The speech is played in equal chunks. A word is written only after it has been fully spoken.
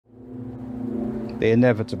The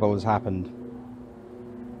inevitable has happened.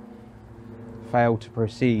 Fail to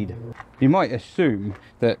proceed. You might assume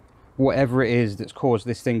that whatever it is that's caused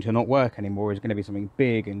this thing to not work anymore is going to be something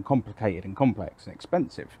big and complicated and complex and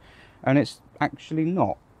expensive, and it's actually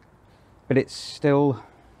not. But it's still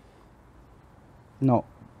not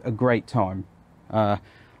a great time.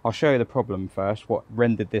 I'll show you the problem first, what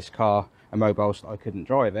rendered this car immobile so that I couldn't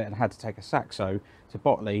drive it, and had to take a Saxo to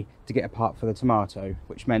Botley to get a part for the tomato,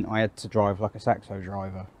 which meant I had to drive like a Saxo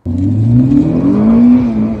driver.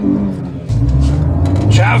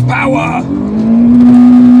 Chav power!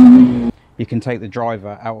 You can take the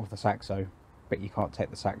driver out of the Saxo, but you can't take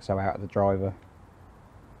the Saxo out of the driver.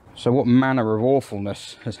 So what manner of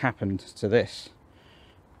awfulness has happened to this?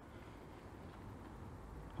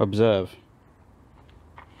 Observe.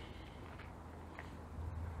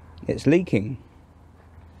 It's leaking.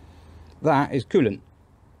 That is coolant.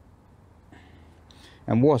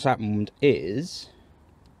 And what's happened is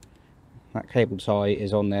that cable tie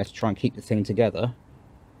is on there to try and keep the thing together.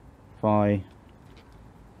 If I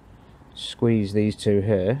squeeze these two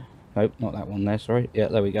here, nope, not that one there, sorry, yeah,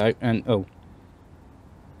 there we go, and oh,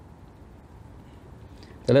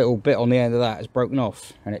 the little bit on the end of that is broken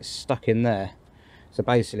off and it's stuck in there. So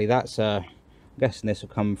basically that's I'm guessing this will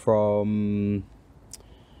come from,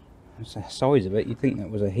 what's the size of it? You'd think that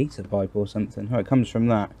was a heater pipe or something. Oh, it comes from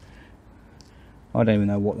that. I don't even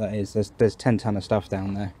know what that is. There's 10 ton of stuff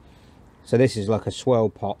down there. So this is like a swirl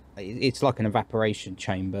pot. It's like an evaporation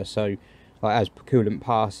chamber, so like as coolant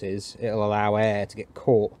passes, it'll allow air to get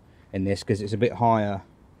caught in this because it's a bit higher.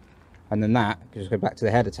 And then that, just go back to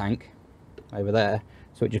the header tank over there,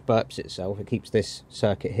 so it just burps itself. It keeps this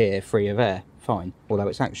circuit here free of air, fine. Although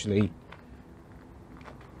it's actually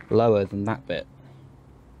lower than that bit.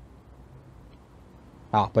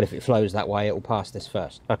 Ah, but if it flows that way, it will pass this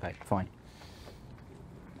first. Okay, fine.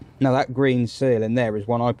 Now that green seal in there is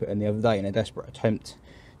one I put in the other day in a desperate attempt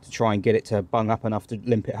to try and get it to bung up enough to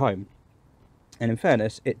limp it home. And in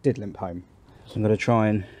fairness, it did limp home. So I'm going to try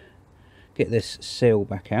and get this seal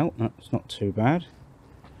back out. That's not too bad.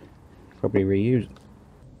 Probably reuse it.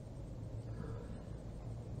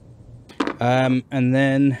 And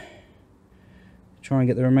then try and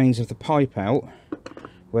get the remains of the pipe out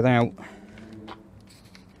without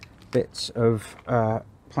bits of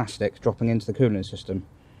plastic dropping into the cooling system.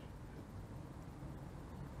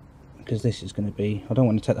 Because this is going to be, I don't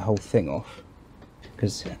want to take the whole thing off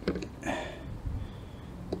because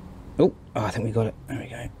oh, I think we got it. There we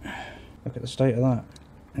go. Look at the state of that.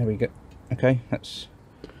 There we go. Okay, that's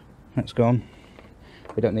gone.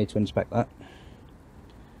 We don't need to inspect that.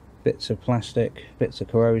 Bits of plastic, bits of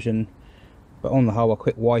corrosion, but on the whole, a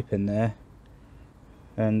quick wipe in there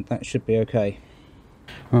and that should be okay.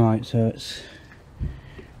 Alright, so it's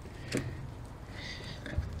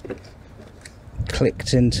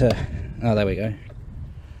clicked into, oh there we go,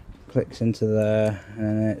 clicks into there,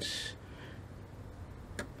 and it's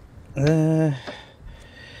there,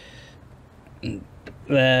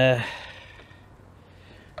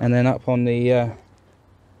 and then up on the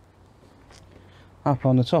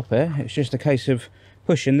top here, it's just a case of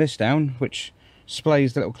pushing this down, which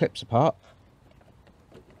splays the little clips apart,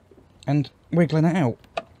 and wiggling it out.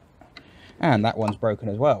 And that one's broken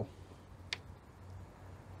as well.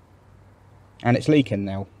 And it's leaking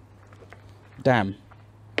now. Damn,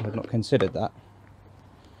 I've not considered that.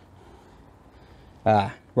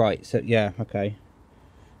 Ah, right, so yeah, okay.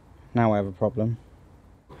 Now I have a problem.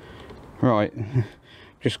 Right,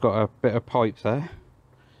 just got a bit of pipe there.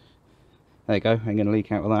 There you go, ain't gonna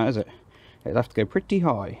leak out with that, is it? It'll have to go pretty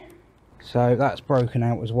high. So that's broken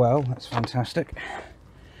out as well, that's fantastic.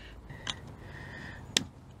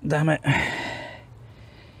 Damn it.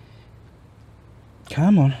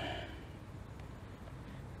 Come on.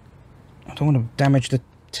 I don't want to damage the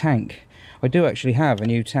tank. I do actually have a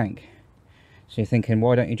new tank. So you're thinking,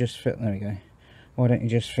 why don't you just fit, there we go. Why don't you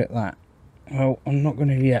just fit that? Well, I'm not going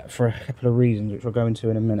to yet for a couple of reasons, which I'll go into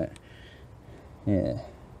in a minute. Yeah.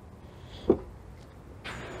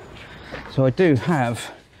 So I do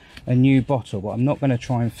have a new bottle, but I'm not going to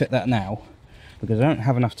try and fit that now because I don't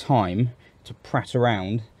have enough time to prat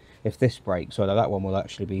around if this breaks, although that one will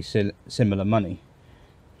actually be similar money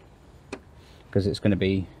because it's going to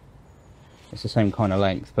be, it's the same kind of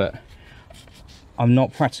length, but I'm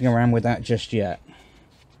not prattling around with that just yet.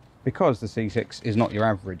 Because the C6 is not your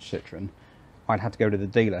average Citroën, I'd have to go to the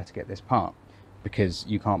dealer to get this part because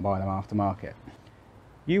you can't buy them aftermarket.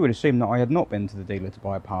 You would assume that I had not been to the dealer to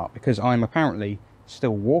buy a part because I'm apparently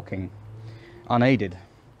still walking unaided,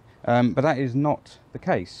 but that is not the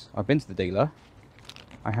case. I've been to the dealer,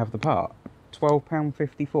 I have the part,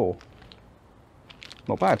 £12.54.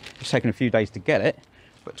 Not bad. It's taken a few days to get it,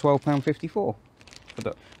 but £12.54.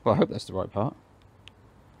 Well, I hope that's the right part.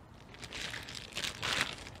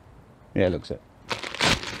 Yeah, it looks it.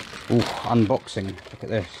 Ooh, unboxing. Look at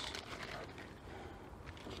this.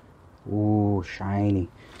 Ooh, shiny.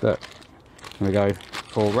 Look, here we go.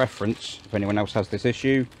 For reference, if anyone else has this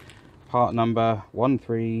issue, part number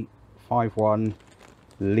 1351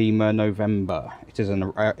 Lima November. It is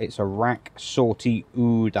it's a rack sortie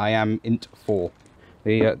oud I am int 4.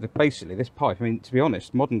 Basically this pipe, I mean, to be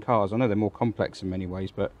honest, modern cars, I know they're more complex in many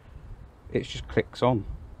ways, but it just clicks on.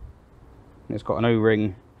 And it's got an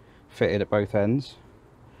O-ring fitted at both ends.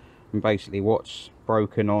 And basically what's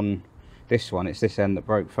broken on this one, it's this end that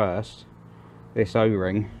broke first. This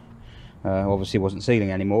O-ring obviously wasn't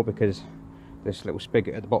sealing anymore because this little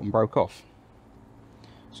spigot at the bottom broke off.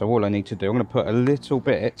 So all I need to do, I'm going to put a little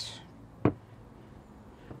bit of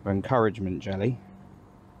encouragement jelly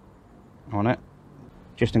on it,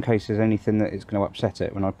 just in case there's anything that is going to upset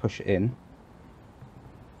it when I push it in,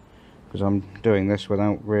 because I'm doing this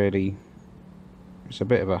without really, it's a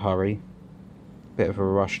bit of a hurry, bit of a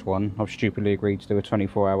rushed one. I've stupidly agreed to do a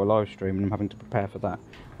 24-hour live stream and I'm having to prepare for that,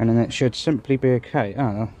 and then it should simply be okay.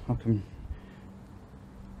 Oh, I can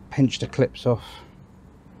pinch the clips off.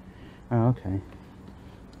 Oh, okay.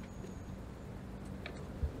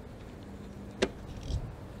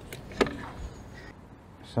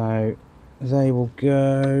 So they will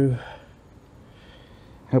go,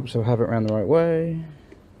 helps to have it around the right way.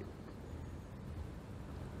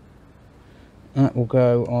 That will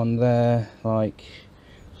go on there, like,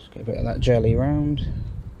 let's get a bit of that jelly round.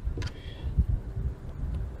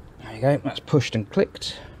 There you go, that's pushed and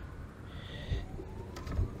clicked.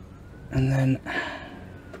 And then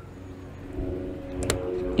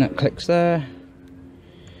that clicks there.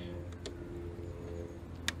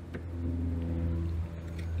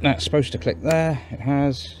 That's supposed to click there, it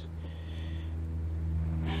has.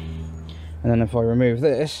 And then if I remove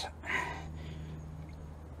this,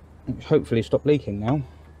 it hopefully stop leaking now.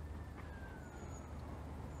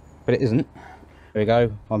 But it isn't. There we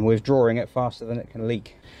go, I'm withdrawing it faster than it can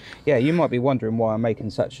leak. Yeah, you might be wondering why I'm making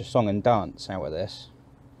such a song and dance out of this.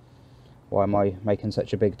 Why am I making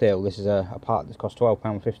such a big deal? This is a part that's cost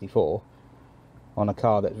 £12.54 on a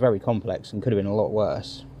car that's very complex and could have been a lot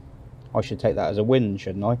worse. I should take that as a win,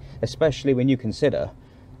 shouldn't I? Especially when you consider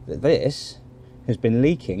that this has been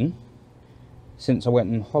leaking since I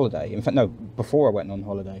went on holiday. In fact, no, before I went on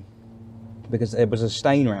holiday. Because there was a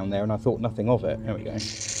stain around there and I thought nothing of it. There we go.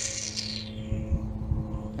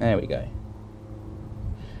 There we go.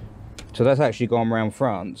 So that's actually gone around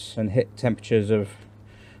France and hit temperatures of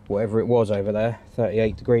whatever it was over there,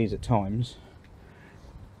 38 degrees at times.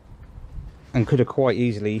 And could have quite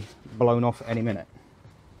easily blown off at any minute.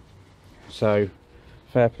 So,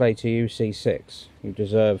 fair play to you, C6. You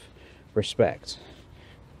deserve respect.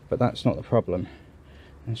 But that's not the problem.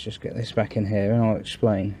 Let's just get this back in here and I'll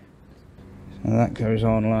explain. So that goes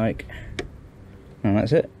on like... and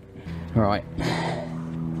that's it. Right.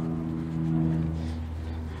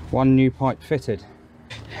 One new pipe fitted.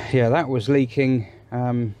 Yeah, that was leaking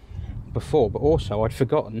before, but also I'd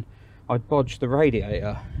forgotten I'd bodged the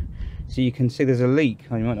radiator. So you can see there's a leak.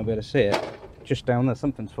 Oh, you might not be able to see it. Just down there,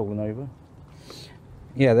 something's fallen over.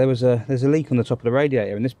 Yeah, there's a leak on the top of the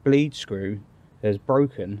radiator, and this bleed screw is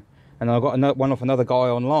broken. And I got one off another guy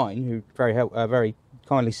online who very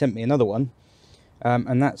kindly sent me another one,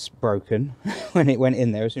 and that's broken. When it went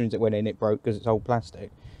in there, as soon as it went in, it broke because it's old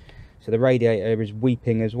plastic. So the radiator is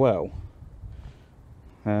weeping as well,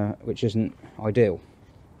 which isn't ideal.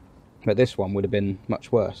 But this one would have been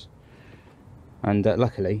much worse. And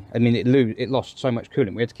luckily, I mean, it lost so much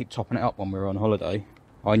coolant. We had to keep topping it up when we were on holiday.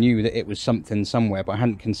 I knew that it was something somewhere, but I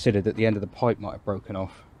hadn't considered that the end of the pipe might have broken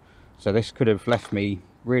off. So this could have left me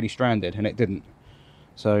really stranded, and it didn't.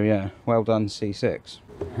 So yeah, well done, C6.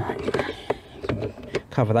 So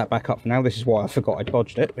cover that back up for now. This is why I forgot I'd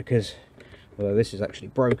bodged it, because although this is actually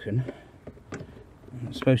broken,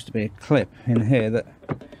 there's supposed to be a clip in here that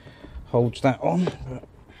holds that on.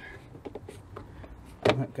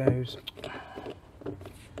 But that goes...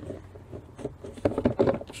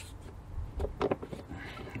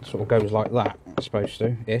 sort of goes like that, it's supposed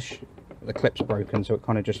to, ish. The clip's broken, so it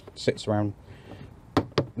kind of just sits around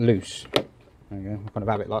loose. There you go, I kind of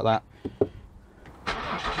have it like that.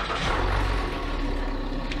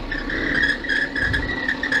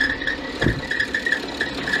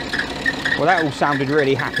 Well, that all sounded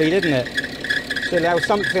really happy, didn't it? So there was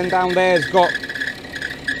something down there's got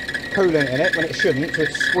coolant in it when it shouldn't, so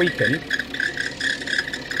it's squeaking.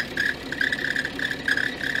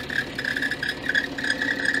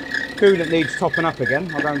 Coolant needs topping up again.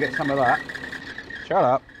 I'll go and get some of that. Shut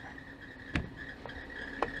up.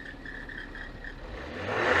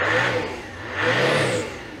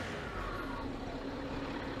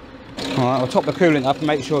 Alright, I'll top the coolant up and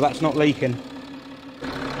make sure that's not leaking.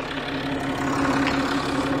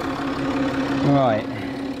 Right.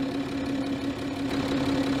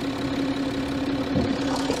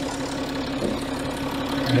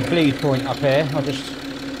 And the bleed point up here, I'll just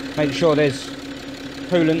make sure there's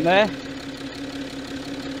coolant there.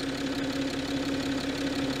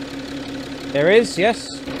 There is, yes.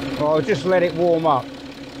 Well, I'll just let it warm up,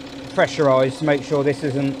 pressurise to make sure this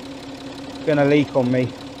isn't going to leak on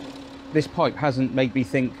me. This pipe hasn't made me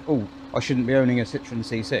think, oh, I shouldn't be owning a Citroën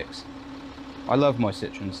C6. I love my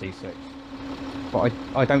Citroën C6, but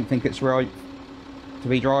I don't think it's right to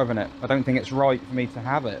be driving it. I don't think it's right for me to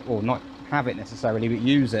have it, or not have it necessarily, but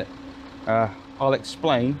use it. I'll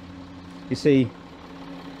explain. You see,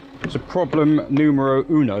 it's a problem numero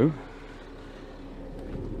uno.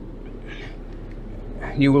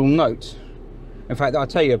 You will note, in fact, I'll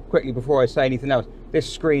tell you quickly before I say anything else,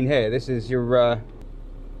 this screen here, this is your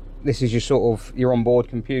sort of your onboard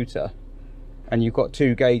computer, and you've got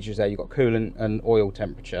two gauges there. You've got coolant and oil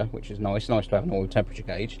temperature, which is nice to have an oil temperature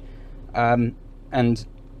gauge. And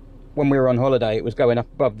when we were on holiday, it was going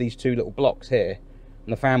up above these two little blocks here,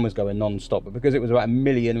 and the fan was going non-stop, but because it was about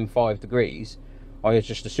 1,000,005 degrees, I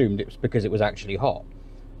just assumed it was because it was actually hot,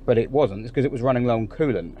 but it wasn't. It's because it was running low on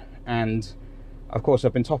coolant. And of course,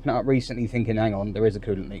 I've been topping it up recently thinking, hang on, there is a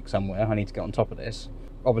coolant leak somewhere, I need to get on top of this.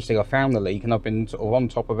 Obviously I found the leak and I've been sort of on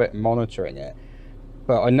top of it and monitoring it,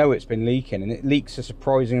 but I know it's been leaking, and it leaks a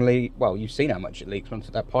surprisingly, well, you've seen how much it leaks once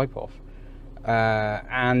that pipe off.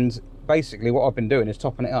 And basically what I've been doing is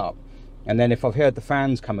topping it up, and then if I've heard the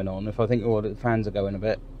fans coming on, if I think, oh, the fans are going a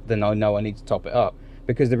bit, then I know I need to top it up,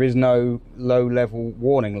 because there is no low level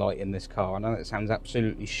warning light in this car. I know that sounds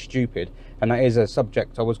absolutely stupid, and that is a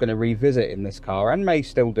subject I was going to revisit in this car, and may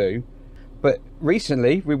still do. But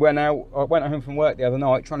recently I went home from work the other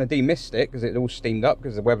night trying to demist it, because it all steamed up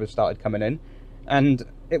because the weather started coming in, and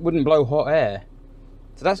it wouldn't blow hot air.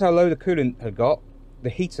 So that's how low the coolant had got. The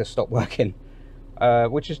heater stopped working,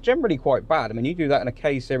 which is generally quite bad. I mean, you do that in a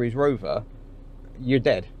K series Rover, you're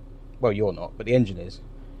dead. Well, you're not, but the engine is.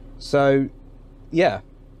 So yeah,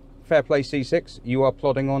 fair play C6, you are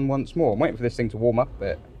plodding on once more. I'm waiting for this thing to warm up a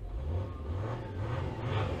bit.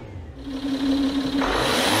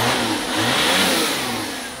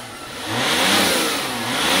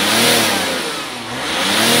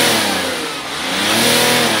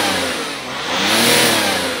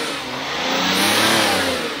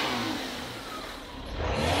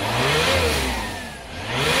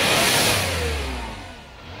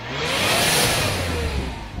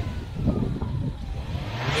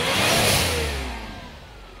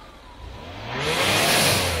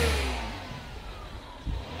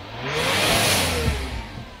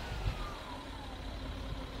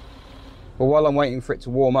 Well, while I'm waiting for it to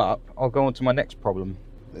warm up, I'll go on to my next problem.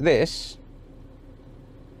 This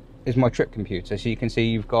is my trip computer. So you can see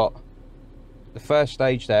you've got the first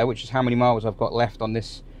stage there, which is how many miles I've got left on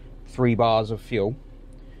this 3 bars of fuel.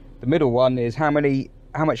 The middle one is how much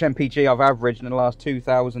MPG I've averaged in the last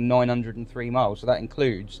 2,903 miles. So that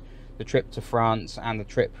includes the trip to France and the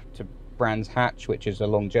trip to Brands Hatch, which is a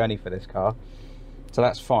long journey for this car. So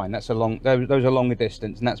that's fine. That's a long, those are longer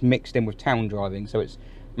distance, and that's mixed in with town driving. So it's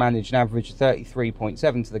managed an average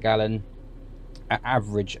 33.7 to the gallon at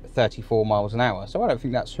average 34 miles an hour. So I don't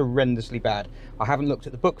think that's horrendously bad. I haven't looked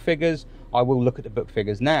at the book figures. I will look at the book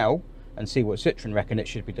figures now and see what Citroën reckon it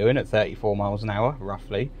should be doing at 34 miles an hour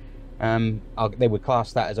roughly. They would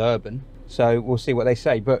class that as urban, so we'll see what they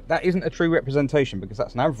say, but that isn't a true representation because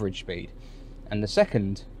that's an average speed. And the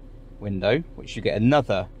second window, which you get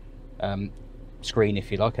another screen, if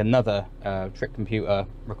you like, another trip computer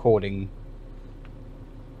recording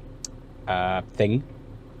thing,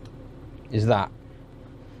 is that.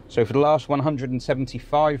 So for the last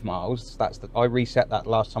 175 miles, that's the, I reset that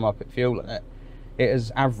last time I put fuel in it, it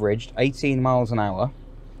has averaged 18 miles an hour,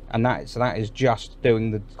 and that is just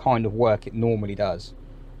doing the kind of work it normally does.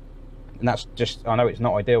 And that's just, I know it's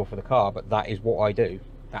not ideal for the car, but that is what I do.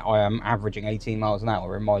 That I am averaging 18 miles an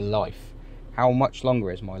hour in my life. How much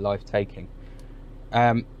longer is my life taking?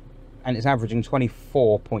 And it's averaging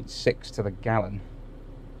 24.6 to the gallon.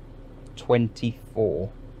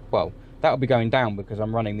 24. Well, that'll be going down because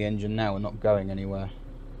I'm running the engine now and not going anywhere.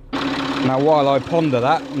 Now while I ponder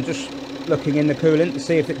that, I'm just looking in the coolant to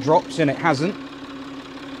see if it drops, and it hasn't.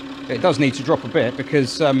 It does need to drop a bit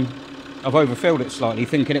because I've overfilled it slightly,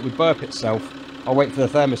 thinking it would burp itself. I'll wait for the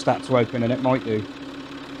thermostat to open and it might do.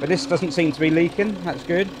 But this doesn't seem to be leaking, that's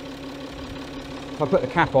good. if I put the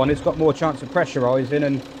cap on, it's got more chance of pressurising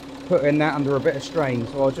and putting that under a bit of strain.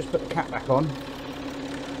 So I'll just put the cap back on.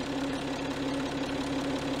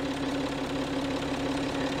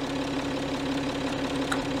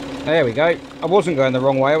 There we go. I wasn't going the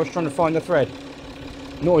wrong way, I was trying to find the thread.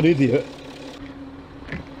 Not an idiot.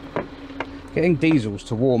 Getting diesels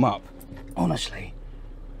to warm up, honestly.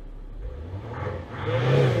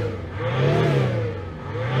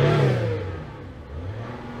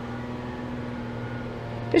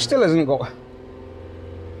 This still hasn't got...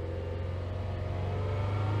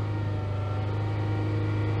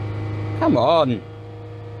 Come on!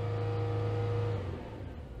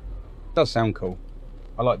 Does sound cool.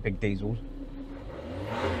 I like big diesels.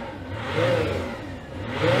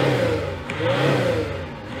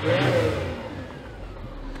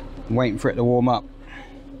 I'm waiting for it to warm up.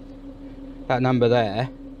 That number there,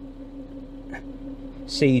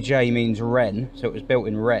 CJ means Ren, so it was built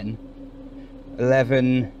in Ren.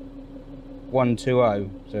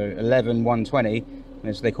 11120, so 11120,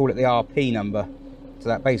 and so they call it the RP number. So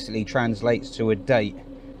that basically translates to a date,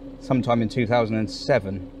 sometime in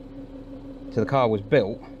 2007. So the car was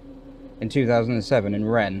built in 2007 in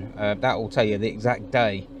Ren. That will tell you the exact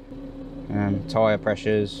day. Tyre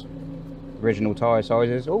pressures, original tyre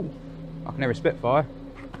sizes. Oh, I can hear a Spitfire.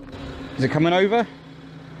 Is it coming over?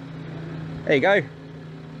 There you go.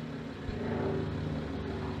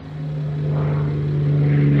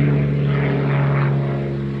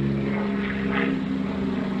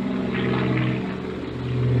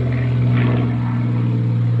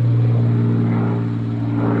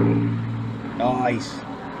 Nice.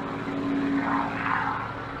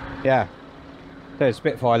 Yeah, there's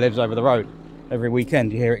Spitfire lives over the road. Every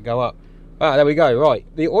weekend you hear it go up. Ah, there we go. Right,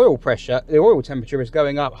 the oil pressure, the oil temperature is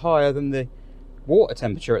going up higher than the water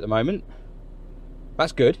temperature at the moment.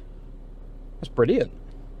 That's good. That's brilliant.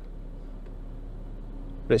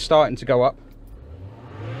 But it's starting to go up.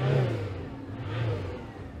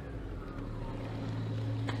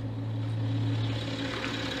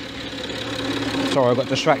 Sorry, I got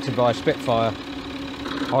distracted by a Spitfire.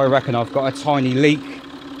 I reckon I've got a tiny leak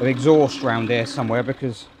of exhaust round here somewhere,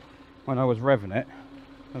 because when I was revving it,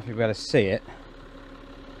 I don't know if you'll be able to see it.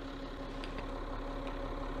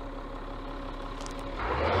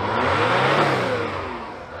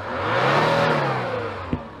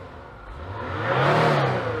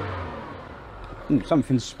 Ooh,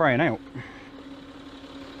 something's spraying out.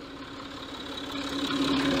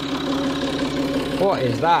 What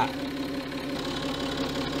is that?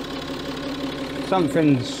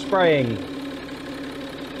 Something's spraying.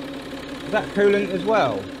 Is that coolant as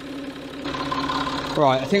well?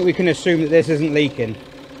 Right, I think we can assume that this isn't leaking.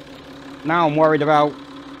 Now I'm worried about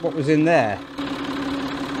what was in there.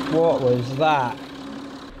 What was that?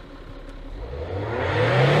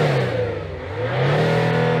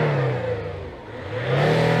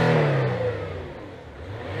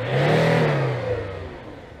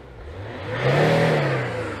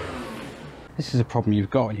 This is a problem you've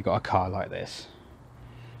got when you've got a car like this.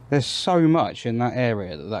 There's so much in that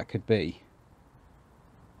area that could be.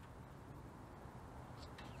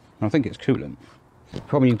 I think it's coolant. The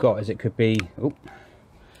problem you've got is it could be,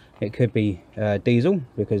 diesel,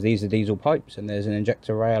 because these are diesel pipes and there's an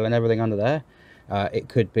injector rail and everything under there. It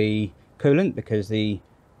could be coolant because the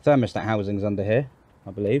thermostat housing's under here,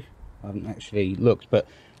 I believe. I haven't actually looked, but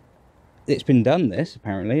it's been done, this,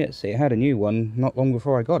 apparently. It had a new one not long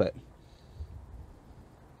before I got it.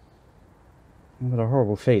 I've got a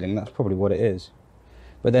horrible feeling that's probably what it is.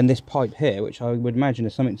 But then this pipe here, which I would imagine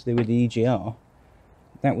is something to do with the EGR,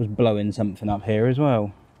 that was blowing something up here as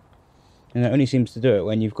well. And it only seems to do it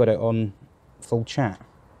when you've got it on full chat,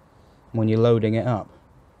 when you're loading it up.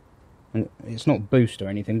 And it's not boost or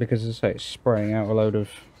anything, because as I say, it's spraying out a load of...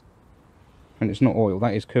 And it's not oil,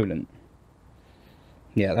 that is coolant.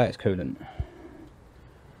 Yeah, that is coolant.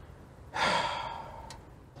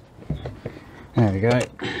 There we go.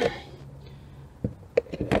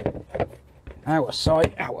 Out of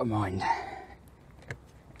sight, out of mind.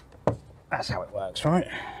 That's how it works, right?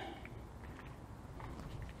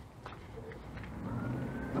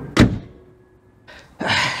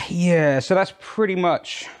 Yeah, so that's pretty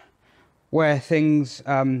much where things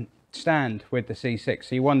stand with the C6.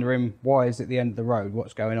 So you're wondering, why is it the end of the road?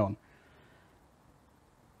 What's going on?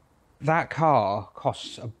 That car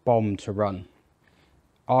costs a bomb to run.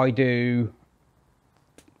 I do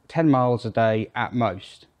 10 miles a day at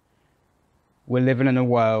most. We're living in a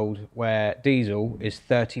world where diesel is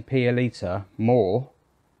 30p a litre more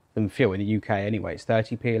than fuel in the UK anyway. It's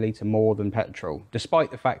 30p a litre more than petrol,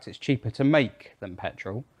 despite the fact it's cheaper to make than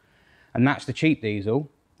petrol. And that's the cheap diesel.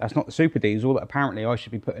 That's not the super diesel that apparently I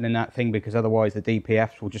should be putting in that thing, because otherwise the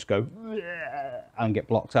DPFs will just go and get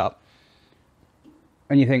blocked up.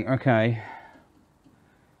 And you think, okay,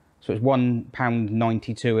 so it's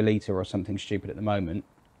 £1.92 a litre or something stupid at the moment,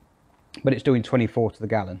 but it's doing 24 to the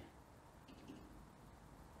gallon.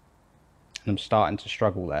 And I'm starting to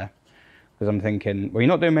struggle there, because I'm thinking, well, you're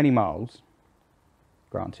not doing many miles,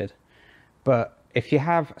 granted, but if you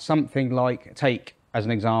have something like, take as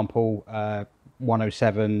an example,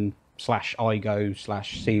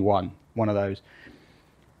 107/iGo/C1, one of those,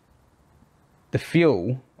 the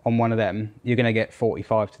fuel on one of them, you're going to get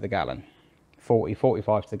 45 to the gallon.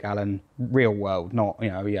 45 to the gallon, real world, not, you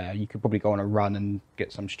know, yeah, you could probably go on a run and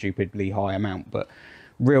get some stupidly high amount, but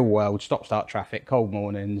real world, stop-start traffic, cold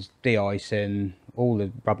mornings, de-icing, all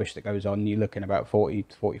the rubbish that goes on, you're looking about 40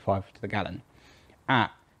 to 45 to the gallon. At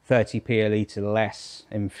 30p a litre less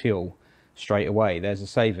in fuel straight away, there's a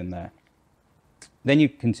saving there. Then you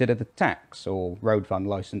consider the tax or road fund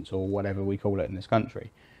licence or whatever we call it in this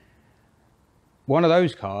country. One of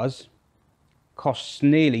those cars costs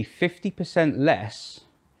nearly 50% less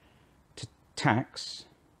to tax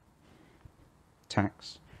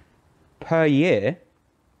per year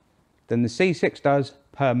than the C6 does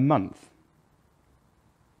per month.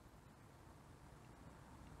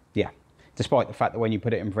 Yeah, despite the fact that when you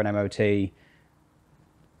put it in for an MOT,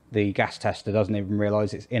 the gas tester doesn't even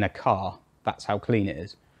realise it's in a car. That's how clean it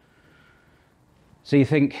is. So you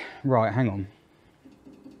think, right, hang on,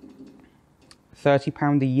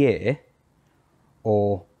 £30 a year,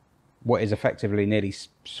 or what is effectively nearly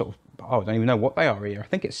sort of, oh, I don't even know what they are a year. I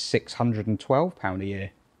think it's £612 a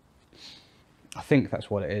year. I think that's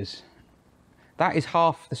what it is. That is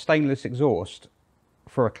half the stainless exhaust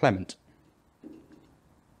for a Clement.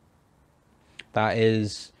 That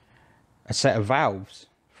is a set of valves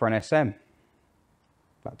for an SM.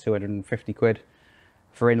 About 250 quid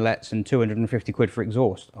for inlets and 250 quid for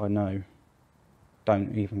exhaust. I know.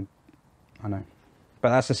 Don't even, I know. But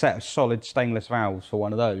that's a set of solid stainless valves for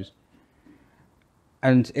one of those.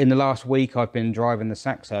 And in the last week, I've been driving the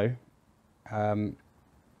Saxo around.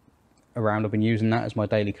 I've been using that as my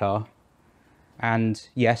daily car. And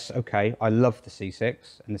yes, okay, I love the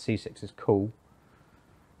C6, and the C6 is cool.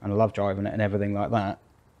 And I love driving it and everything like that.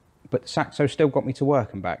 But the Saxo still got me to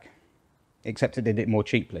work and back. Except it did it more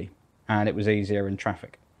cheaply. And it was easier in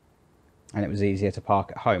traffic. And it was easier to park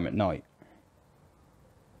at home at night.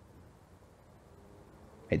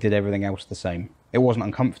 It did everything else the same. It wasn't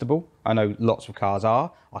uncomfortable. I know lots of cars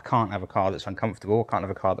are. I can't have a car that's uncomfortable. I can't have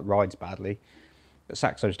a car that rides badly. But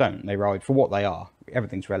Saxos don't. They ride for what they are.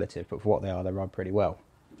 Everything's relative, but for what they are, they ride pretty well.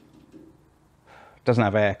 Doesn't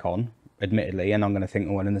have aircon, admittedly, and I'm going to think,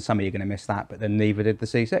 oh, well, in the summer you're going to miss that, but then neither did the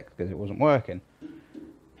C6 because it wasn't working.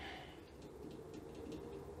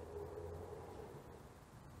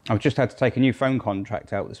 I've just had to take a new phone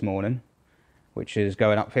contract out this morning, which is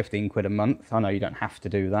going up 15 quid a month. I know you don't have to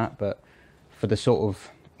do that, but for the sort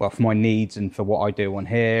of, well, for my needs and for what I do on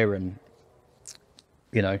here, and,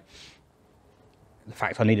 you know, the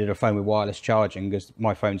fact I needed a phone with wireless charging because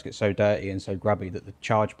my phones get so dirty and so grubby that the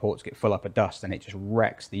charge ports get full up of dust and it just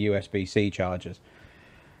wrecks the USB-C chargers.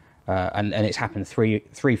 And it's happened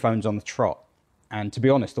three phones on the trot. And to be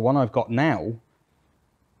honest, the one I've got now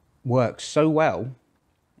works so well.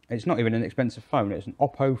 It's not even an expensive phone. It's an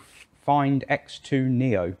Oppo Find X2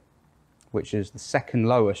 Neo, which is the second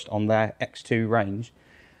lowest on their X2 range.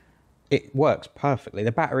 It works perfectly.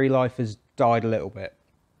 The battery life has died a little bit.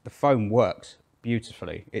 The phone works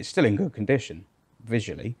beautifully. It's still in good condition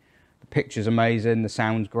visually. The picture's amazing. The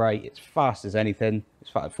sound's great. It's fast as anything. It's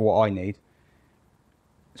fast for what I need.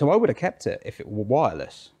 So I would have kept it if it were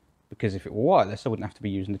wireless, because if it were wireless, I wouldn't have to be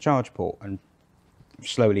using the charge port and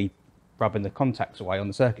slowly rubbing the contacts away on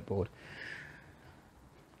the circuit board.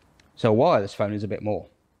 So a wireless phone is a bit more.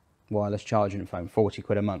 Wireless charging phone, 40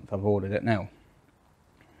 quid a month. I've ordered it now.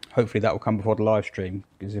 Hopefully that will come before the live stream,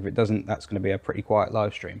 because if it doesn't, that's going to be a pretty quiet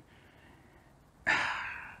live stream.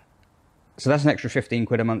 So that's an extra 15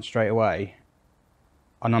 quid a month straight away.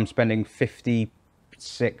 And I'm spending £56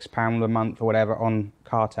 a month or whatever on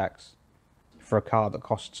car tax for a car that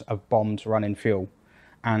costs a bomb to run in fuel,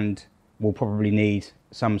 and will probably need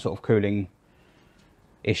some sort of cooling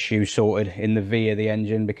issue sorted in the V of the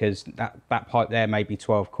engine, because that pipe there may be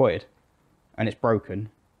 12 quid and it's broken,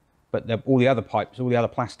 but all the other pipes, all the other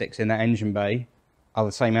plastics in that engine bay are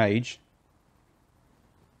the same age.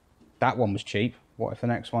 That one was cheap. What if the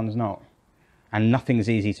next one's not? And nothing's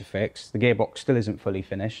easy to fix. The gearbox still isn't fully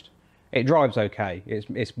finished. It drives okay.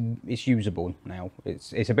 It's usable now.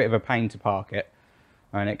 It's a bit of a pain to park it,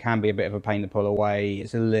 and it can be a bit of a pain to pull away.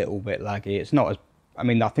 It's a little bit laggy. It's not as, I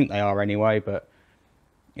mean, I think they are anyway, but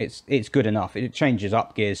it's good enough. It changes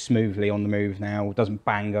up gears smoothly on the move now. It doesn't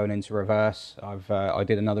bang going into reverse. I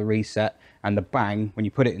did another reset, and the bang when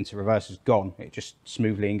you put it into reverse is gone. It just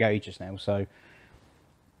smoothly engages now, so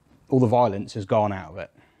all the violence has gone out of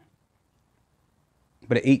it.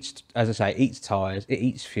 But it eats, as I say, it eats tyres, it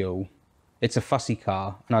eats fuel. It's a fussy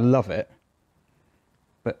car, and I love it.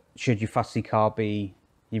 But should your fussy car be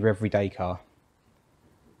your everyday car?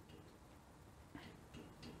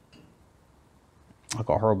 I've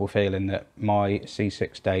got a horrible feeling that my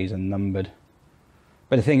C6 days are numbered.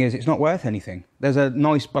 But the thing is, it's not worth anything. There's a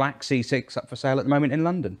nice black C6 up for sale at the moment in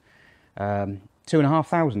London.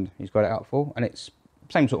 2,500 he's got it up for, and it's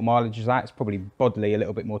same sort of mileage as that. It's probably bodily a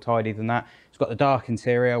little bit more tidy than that. It's got the dark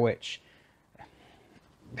interior, which,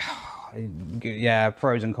 yeah,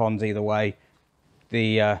 pros and cons either way.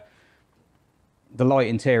 The light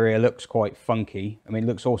interior looks quite funky. I mean,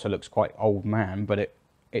 also looks quite old man, but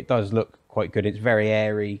it does look quite good. It's very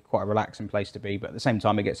airy, quite a relaxing place to be, but at the same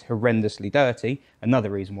time it gets horrendously dirty. Another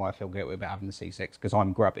reason why I feel guilty about having the C6, because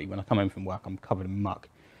I'm grubby. When I come home from work, I'm covered in muck,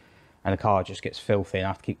 and the car just gets filthy, and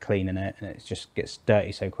I have to keep cleaning it, and it just gets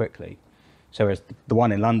dirty so quickly. So whereas the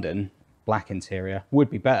one in London, black interior, would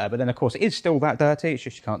be better, but then of course it is still that dirty, it's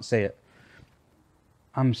just you can't see it.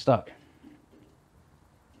 I'm stuck.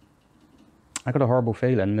 I got a horrible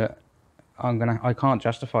feeling that I can't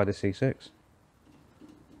justify the C6.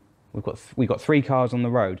 We've got 3 cars on the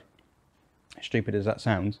road. As stupid as that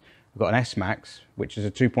sounds, we've got an S-Max, which is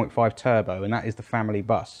a 2.5 turbo, and that is the family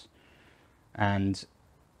bus. And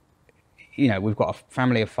you know, we've got a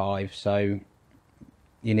family of 5, so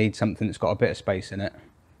you need something that's got a bit of space in it.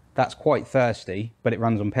 That's quite thirsty, but it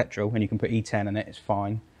runs on petrol, and you can put E10 in it. It's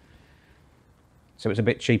fine. So it's a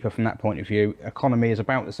bit cheaper from that point of view. Economy is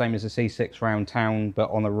about the same as the C6 round town,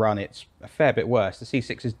 but on a run it's a fair bit worse. The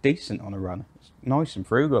C6 is decent on a run. It's nice and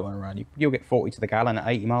frugal on a run. You'll get 40 to the gallon at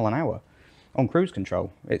 80 mile an hour on cruise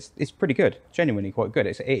control. It's pretty good, genuinely quite good.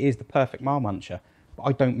 It is the perfect mile muncher, but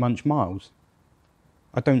I don't munch miles.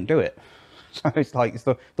 I don't do it. So it's like, it's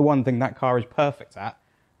the one thing that car is perfect at,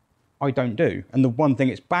 I don't do. And the one thing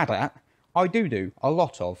it's bad at, I do a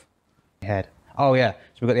lot of. Head. Oh yeah, so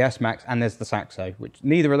we've got the S-Max and there's the Saxo, which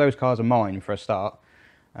neither of those cars are mine for a start.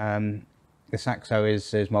 The Saxo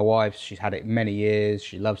is my wife's. She's had it many years.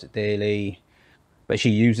 She loves it dearly, but she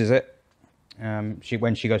uses it.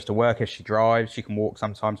 When she goes to work, if she drives, she can walk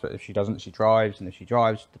sometimes, but if she doesn't, she drives. And if she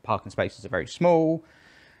drives, the parking spaces are very small.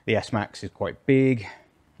 The S-Max is quite big,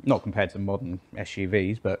 not compared to modern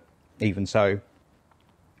SUVs, but even so,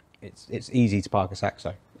 it's easy to park a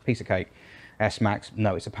Saxo. Piece of cake. S-Max,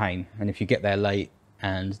 no, it's a pain. And if you get there late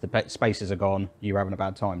and the spaces are gone, you're having a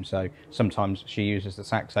bad time. So sometimes she uses the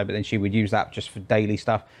Saxo, but then she would use that just for daily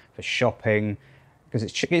stuff, for shopping, because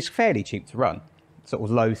it's fairly cheap to run. Sort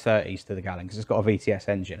of low 30s to the gallon, because it's got a VTS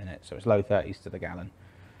engine in it, so it's low 30s to the gallon.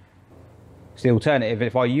 So the alternative,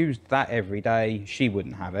 if I used that every day, she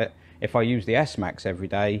wouldn't have it. If I used the S-Max every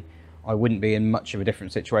day, I wouldn't be in much of a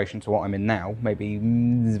different situation to what I'm in now. Maybe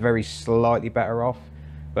very slightly better off.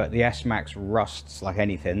 But the S-Max rusts like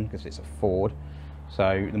anything because it's a Ford.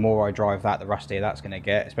 So the more I drive that, the rustier that's going to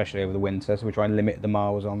get, especially over the winter. So we try and limit the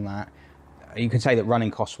miles on that. You can say that running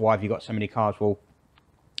costs, why have you got so many cars? Well,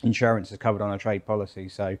 insurance is covered on a trade policy.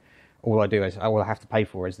 So all I have to pay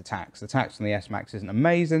for is the tax. The tax on the S-Max isn't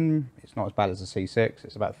amazing. It's not as bad as the C6.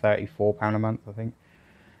 It's about £34 a month, I think.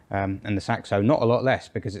 And the Saxo, not a lot less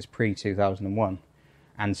because it's pre-2001.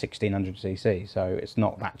 And 1600cc, so it's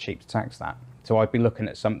not that cheap to tax that. So I'd be looking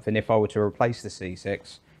at something, if I were to replace the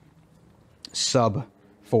C6, sub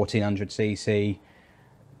 1400cc.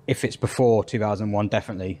 If it's before 2001,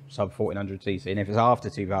 definitely sub 1400cc, and if it's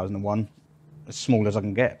after 2001, as small as I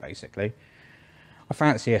can get, basically. I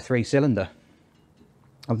fancy a 3-cylinder.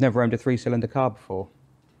 I've never owned a 3-cylinder car before,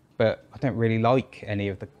 but I don't really like any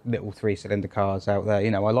of the little 3-cylinder cars out there.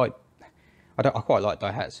 You know, I quite like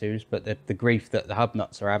Daihatsus, but the grief that the hub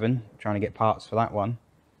nuts are having, trying to get parts for that one.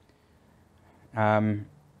 And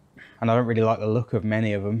I don't really like the look of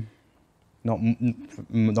many of them.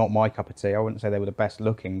 Not my cup of tea. I wouldn't say they were the best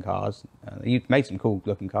looking cars. You've made some cool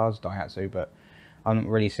looking cars, Daihatsu, but I don't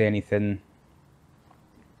really see anything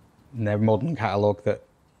in their modern catalogue that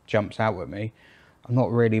jumps out at me. I'm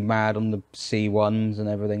not really mad on the C1s and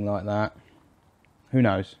everything like that. Who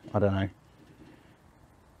knows? I don't know.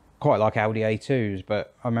 Quite like Audi A2s,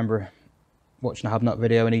 but I remember watching a Hubnut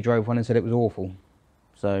video and he drove one and said it was awful.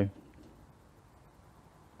 So,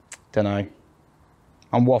 don't know.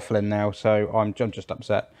 I'm waffling now, so I'm just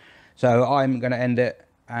upset. So I'm going to end it,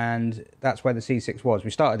 and that's where the C6 was.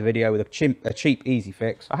 We started the video with a cheap easy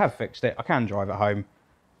fix. I have fixed it. I can drive at home.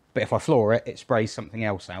 But if I floor it, it sprays something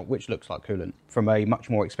else out, which looks like coolant from a much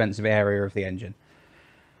more expensive area of the engine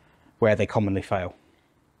where they commonly fail.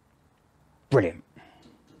 Brilliant.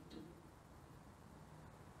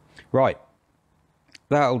 Right,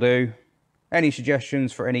 that'll do. Any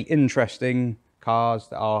suggestions for any interesting cars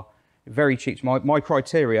that are very cheap? My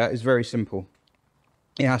criteria is very simple.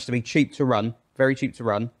 It has to be cheap to run, very cheap to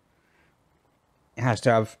run. It has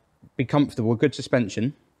to be comfortable, good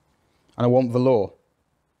suspension, and I want velour.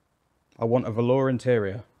 I want a velour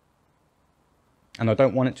interior, and I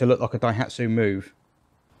don't want it to look like a Daihatsu Move.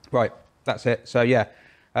 Right, that's it. So yeah,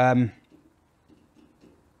 bit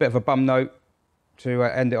of a bum note to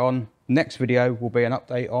end it on. Next video will be an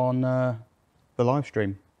update on the live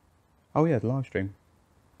stream. Oh yeah, the live stream.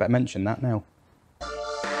 Better mention that now.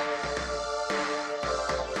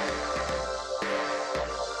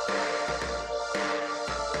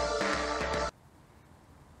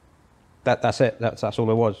 That's it. That's all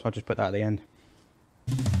there was. I just put that at the end.